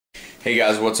Hey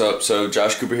guys, what's up? So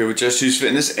Josh Cooper here with Just Choose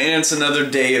Fitness, and it's another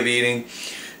day of eating.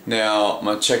 Now, I'm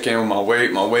going to check in with my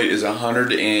weight. My weight is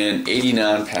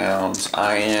 189 pounds.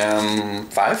 I am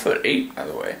 5'8", by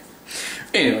the way.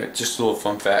 Anyway, just a little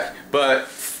fun fact. But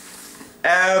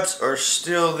abs are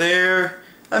still there.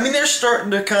 I mean, they're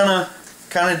starting to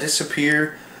kind of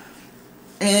disappear.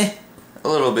 A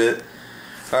little bit.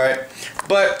 Alright,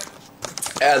 but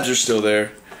abs are still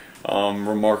there,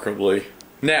 remarkably.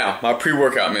 Now, my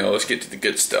pre-workout meal, let's get to the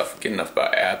good stuff. Get enough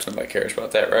about abs, nobody cares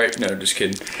about that, right? No, just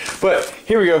kidding. But,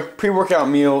 here we go. Pre-workout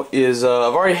meal is,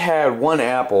 I've already had one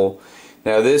apple.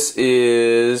 Now this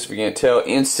is, if you can't tell,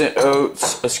 instant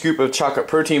oats, a scoop of chocolate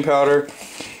protein powder.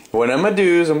 What I'm going to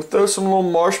do is I'm going to throw some little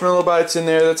marshmallow bites in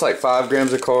there. That's like 5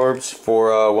 grams of carbs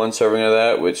for one serving of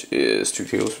that, which is 2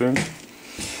 tablespoons.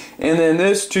 And then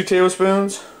this, 2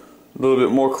 tablespoons, a little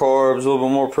bit more carbs, a little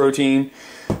bit more protein.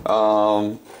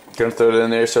 Gonna throw it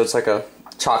in there so it's like a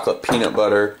chocolate peanut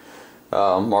butter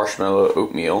marshmallow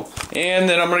oatmeal. And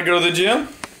then I'm gonna go to the gym,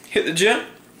 hit the gym,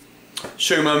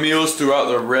 show you my meals throughout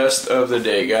the rest of the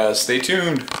day, guys. Stay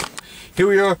tuned. Here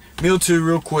we are, meal 2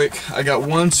 real quick. I got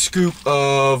 1 scoop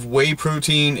of whey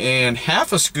protein and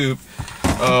half a scoop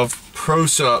of Pro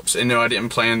Sups. And no, I didn't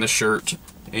plan the shirt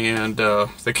and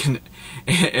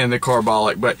the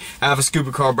carbolic, but half a scoop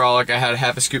of carbolic. I had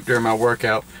half a scoop during my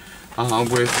workout.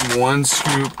 With 1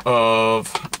 scoop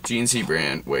of GNC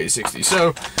brand whey 60.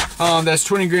 So that's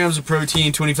 20 grams of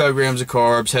protein, 25 grams of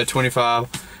carbs. Had 25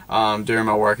 during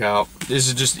my workout. This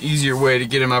is just an easier way to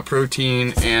get in my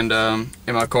protein and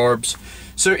my carbs.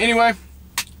 So anyway,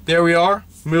 there we are,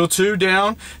 meal 2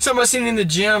 down. Something I seen in the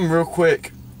gym real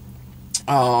quick.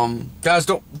 Guys,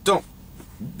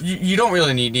 you don't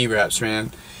really need knee wraps,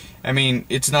 man. I mean,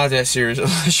 it's not that serious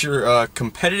unless you're a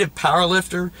competitive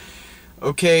powerlifter.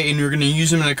 Okay, and you're going to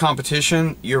use them in a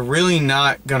competition, you're really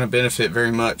not going to benefit very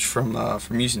much from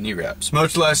using knee wraps.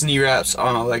 Much less knee wraps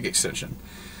on a leg extension.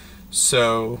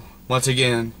 So, once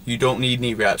again, you don't need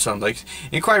knee wraps on legs.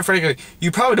 And quite frankly,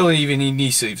 you probably don't even need knee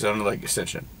sleeves on a leg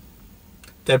extension.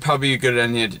 That'd probably be a good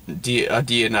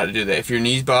idea not to do that. If your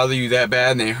knees bother you that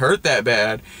bad and they hurt that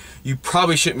bad, you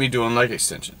probably shouldn't be doing leg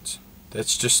extensions.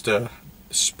 That's just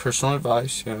personal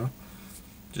advice, you know.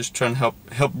 Just trying to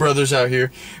help brothers out here.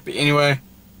 But anyway,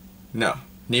 no.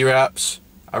 Knee wraps,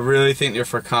 I really think they're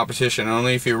for competition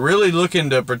only. If you're really looking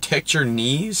to protect your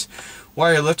knees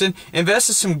while you're lifting, invest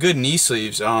in some good knee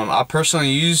sleeves. I personally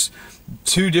use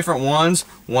 2 different ones.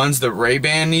 One's the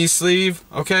Ray-Ban knee sleeve,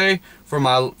 okay, for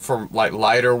like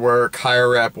lighter work,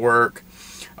 higher rep work.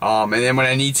 And then when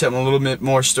I need something a little bit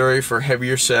more sturdy for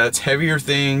heavier sets, heavier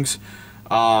things,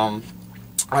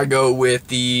 I go with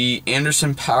the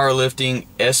Anderson Powerlifting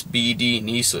SBD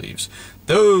knee sleeves.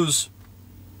 Those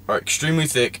are extremely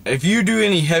thick. If you do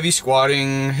any heavy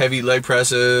squatting, heavy leg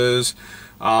presses,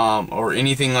 or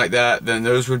anything like that, then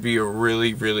those would be a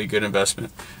really, really good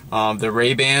investment. The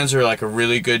Ray-Bans are like a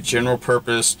really good general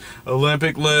purpose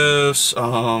Olympic lifts,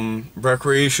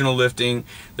 recreational lifting.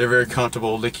 They're very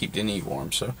comfortable. They keep the knee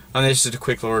warm. So, this is a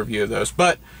quick little review of those.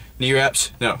 But knee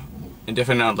wraps, no, and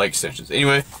definitely not leg extensions.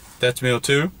 Anyway, that's meal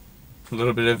 2. A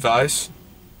little bit of advice.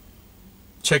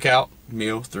 Check out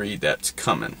meal 3 that's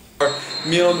coming.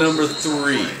 Meal number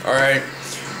 3, alright.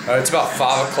 It's about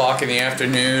 5 o'clock in the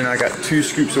afternoon. I got 2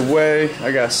 scoops of whey.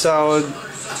 I got salad,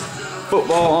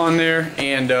 football on there,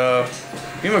 and me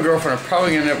and my girlfriend are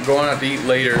probably going to end up going out to eat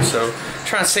later, so I'm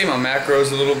trying to save my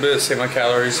macros a little bit, save my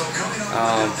calories,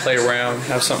 play around,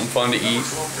 have something fun to eat.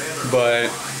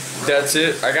 But that's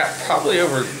it. I got probably I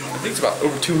think it's about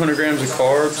over 200 grams of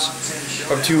carbs,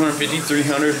 about 250,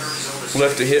 300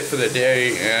 left to hit for the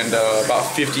day, and about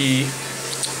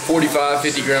 45,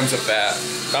 50 grams of fat.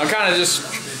 I'm kind of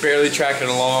just barely tracking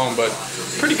along, but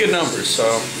pretty good numbers,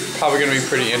 so probably going to be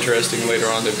pretty interesting later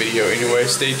on in the video. Anyway,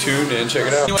 stay tuned and check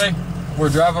it out. Anyway, we're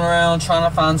driving around trying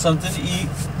to find something to eat.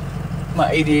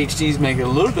 My ADHD is making it a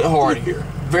little bit hard here.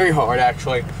 Very hard,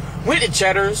 actually. Went to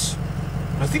Cheddars.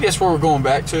 I think that's where we're going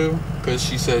back to, because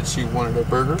she said she wanted a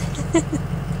burger.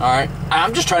 Alright.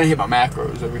 I'm just trying to hit my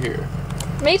macros over here.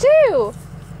 Me too!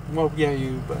 Well, yeah,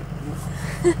 you, but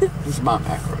these are my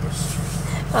macros.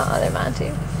 They're mine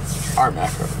too. Our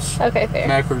macros. Okay, fair.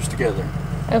 Macros together.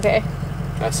 Okay.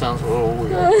 That sounds a little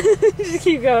weird. Just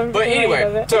keep going. But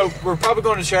anyway, so we're probably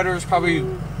going to Cheddars, probably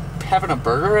having a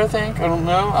burger, I think. I don't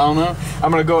know.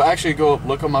 I'm going to actually go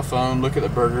look on my phone, look at the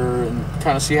burger, and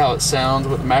kind of see how it sounds,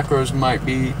 what the macros might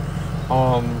be.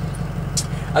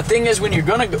 A thing is, when you're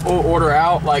going to order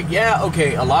out, like, yeah,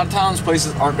 okay, a lot of times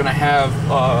places aren't going to have,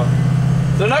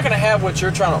 they're not going to have what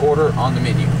you're trying to order on the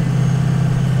menu.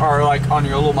 Or like on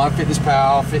your little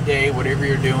MyFitnessPal, Fit Day, whatever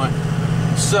you're doing.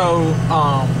 So,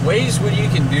 ways what you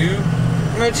can do,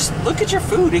 just look at your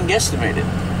food and guesstimate it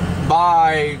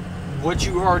by what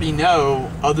you already know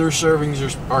other servings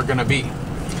are going to be.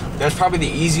 That's probably the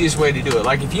easiest way to do it.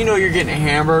 Like if you know you're getting a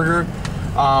hamburger,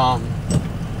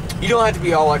 you don't have to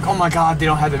be all like, oh my god, they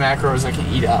don't have the macros I can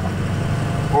eat out.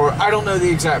 Or I don't know the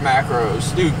exact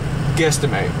macros. Dude,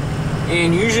 guesstimate.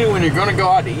 And usually when you're going to go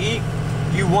out to eat,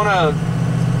 you wanna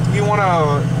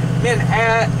man,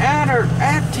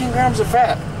 add 10 grams of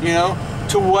fat, you know,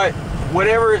 to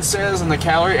whatever it says in the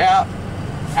calorie app.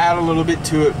 Add a little bit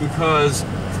to it, because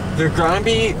they're gonna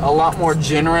be a lot more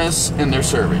generous in their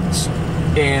servings.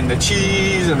 And the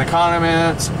cheese and the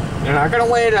condiments, they're not gonna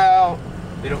lay it out.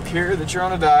 They don't care that you're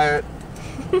on a diet.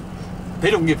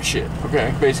 They don't give a shit,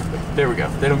 okay, basically. There we go.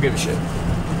 They don't give a shit.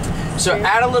 So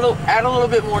add a little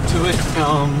bit more to it.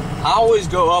 I always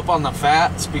go up on the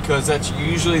fats, because that's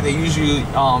they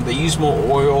use more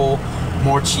oil,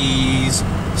 more cheese,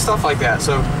 stuff like that.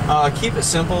 So keep it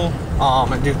simple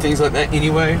and do things like that.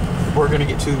 Anyway, we're gonna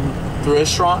get to the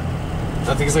restaurant.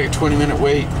 I think it's like a 20-minute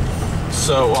wait.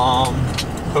 So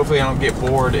hopefully I don't get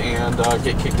bored and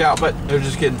get kicked out. But they're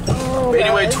just kidding. Oh, but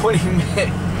anyway,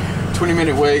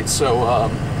 20-minute wait. So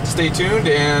stay tuned,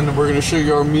 and we're gonna show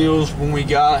you our meals when we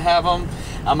have them.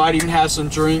 I might even have some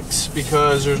drinks,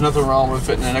 because there's nothing wrong with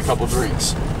fitting in a couple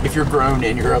drinks if you're grown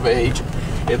and you're of age,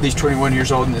 at least 21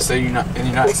 years old in the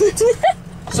United States.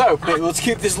 So let's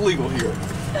keep this legal here.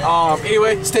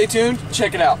 Anyway, stay tuned.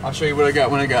 Check it out. I'll show you what I got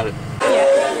when I got it.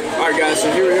 All right, guys.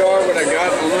 So here we are. What I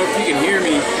got. I don't know if you can hear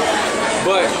me,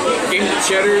 but came to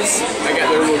Cheddars. I got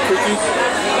their little cookie.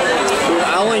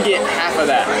 I only get half of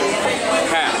that.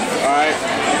 Half. All right.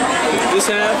 This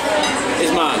half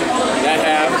is mine. That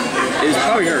half is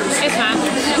probably hers. It's mine.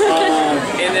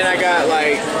 And then I got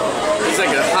it's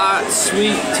like a hot,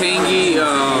 sweet, tangy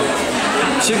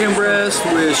chicken breast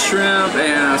with shrimp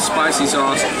and a spicy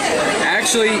sauce.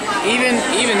 Actually, even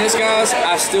this, guys,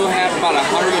 I still have about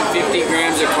 150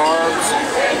 grams of carbs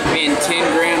and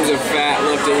 10 grams of fat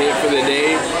left to hit for the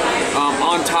day.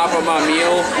 On top of my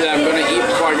meal that I'm gonna eat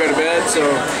before I go to bed. So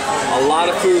a lot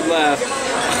of food left.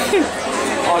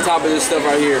 On top of this stuff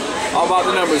right here. All about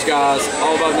the numbers, guys.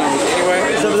 All about the numbers. Anyway,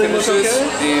 does everything look okay?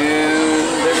 And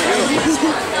there we go.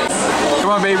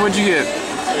 Come on, babe. What'd you get?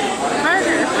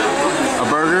 Burger. A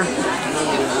burger?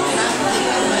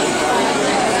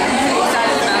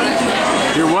 Excited about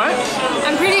it. You're what?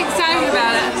 I'm pretty excited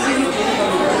about it.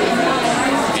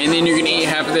 And then you're gonna eat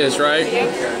half of this, right?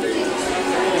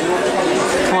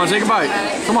 Come on, take a bite.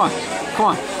 Come on. Come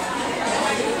on.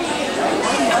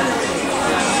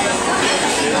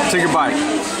 Take a bite.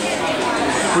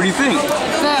 What do you think?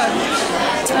 Good.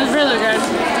 That's really good.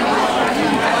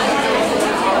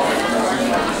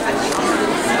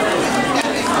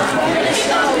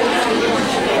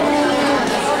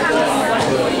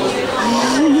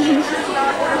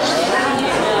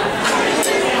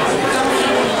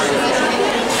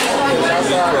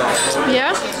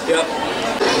 Yeah? Yep.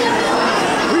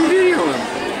 What are you doing?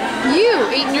 You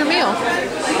eating your meal.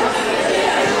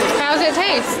 How does it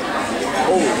taste?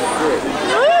 Oh, good.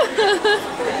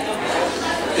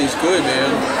 Tastes good, man.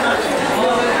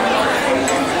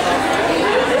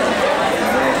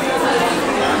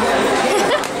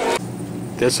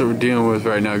 That's what we're dealing with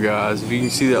right now, guys. If you can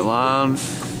see that line,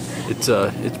 it's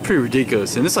pretty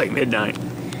ridiculous, and it's like midnight.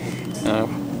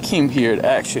 Came here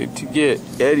to get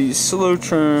Eddie's slow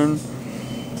churn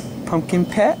pumpkin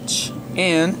patch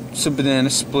and some banana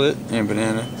split and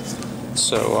banana.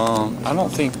 So I don't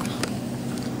think.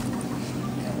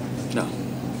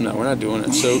 No, we're not doing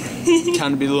it. So,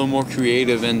 trying to be a little more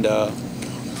creative, and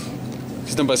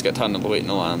because nobody's got time to wait in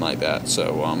a line like that.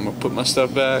 So I'm gonna put my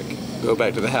stuff back, go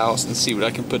back to the house, and see what I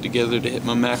can put together to hit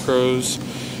my macros.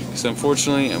 Because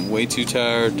unfortunately, I'm way too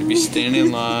tired to be standing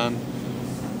in line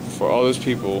for all those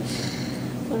people.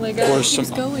 Oh my god, it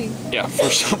keeps going. Yeah, for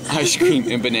some ice cream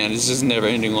and bananas. This is a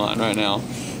never-ending line right now.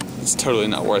 It's totally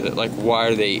not worth it. Like, why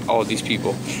are they, all these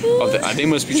people? They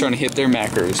must be trying to hit their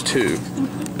macros too,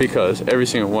 because every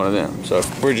single one of them. So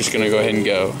we're just gonna go ahead and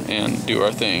go and do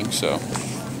our thing. So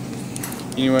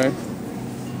anyway,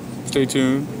 stay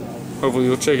tuned. Hopefully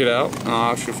you'll check it out.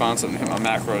 I'll actually find something to hit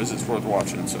my macros that's worth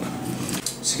watching. So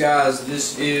guys,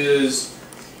 this is,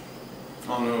 I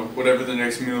don't know, whatever the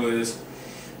next meal is.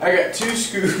 I got 2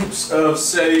 scoops of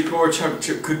Seti Core chocolate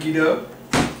chip cookie dough.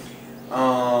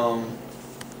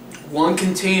 1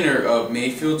 container of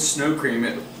Mayfield snow cream.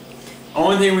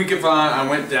 Only thing we could find,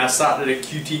 I stopped at a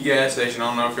QT gas station. I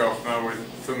don't know if y'all are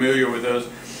familiar with those.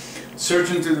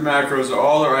 Searching through the macros of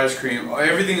all their ice cream,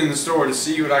 everything in the store to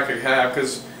see what I could have,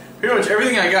 because pretty much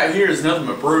everything I got here is nothing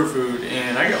but bro food,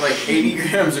 and I got like 80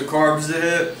 grams of carbs to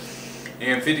hit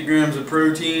and 50 grams of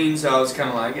protein, so I was kind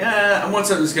of like, I want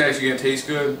something that's actually going to taste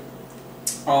good.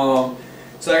 So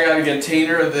I got a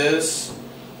container of this,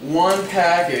 one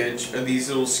package of these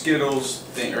little Skittles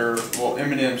thing, or well,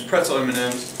 M&Ms, pretzel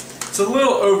M&Ms. It's a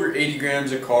little over 80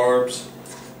 grams of carbs,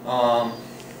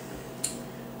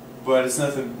 but it's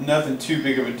nothing too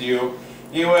big of a deal.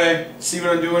 Anyway, see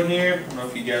what I'm doing here? I don't know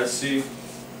if you guys see.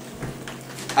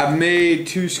 I made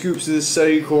 2 scoops of this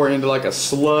Study Core into like a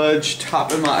sludge,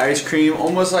 topping my ice cream,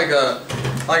 almost like a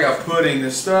pudding.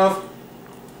 This stuff,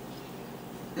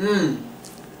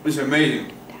 it's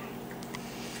amazing.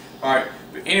 All right,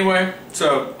 but anyway,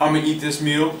 so I'm gonna eat this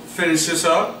meal, finish this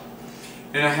up,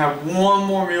 and I have one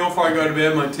more meal before I go to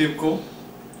bed. My typical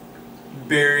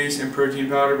berries and protein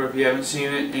powder. But if you haven't seen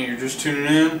it and you're just tuning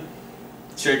in,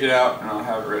 check it out, and I'll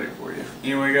have it ready for you.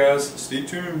 Anyway, guys, stay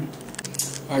tuned.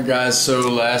 Alright guys, so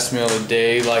last meal of the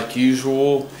day, like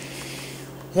usual,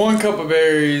 1 cup of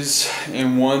berries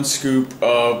and 1 scoop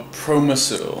of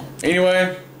Promacil.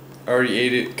 Anyway, I already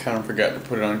ate it, kind of forgot to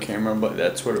put it on camera, but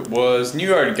that's what it was. And you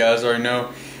guys already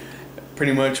know,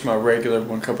 pretty much my regular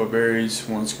 1 cup of berries,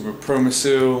 1 scoop of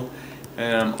Promacil,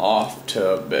 and I'm off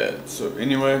to bed. So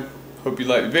anyway, hope you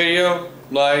liked the video.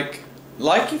 Like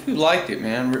if you liked it,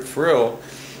 man, for real.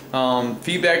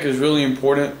 Feedback is really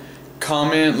important.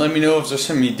 Comment, let me know if there's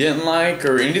something you didn't like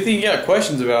or anything you got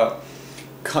questions about.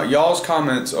 Y'all's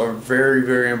comments are very,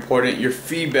 very important. Your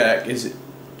feedback is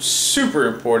super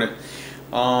important.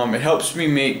 It helps me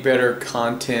make better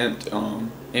content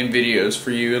and videos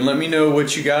for you, and let me know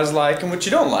what you guys like and what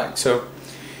you don't like. So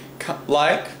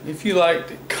if you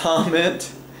liked,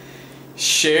 comment,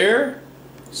 share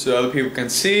so other people can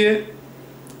see it,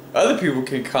 other people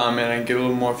can comment and get a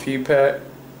little more feedback,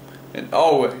 and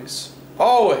always,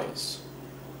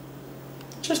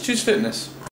 just choose fitness.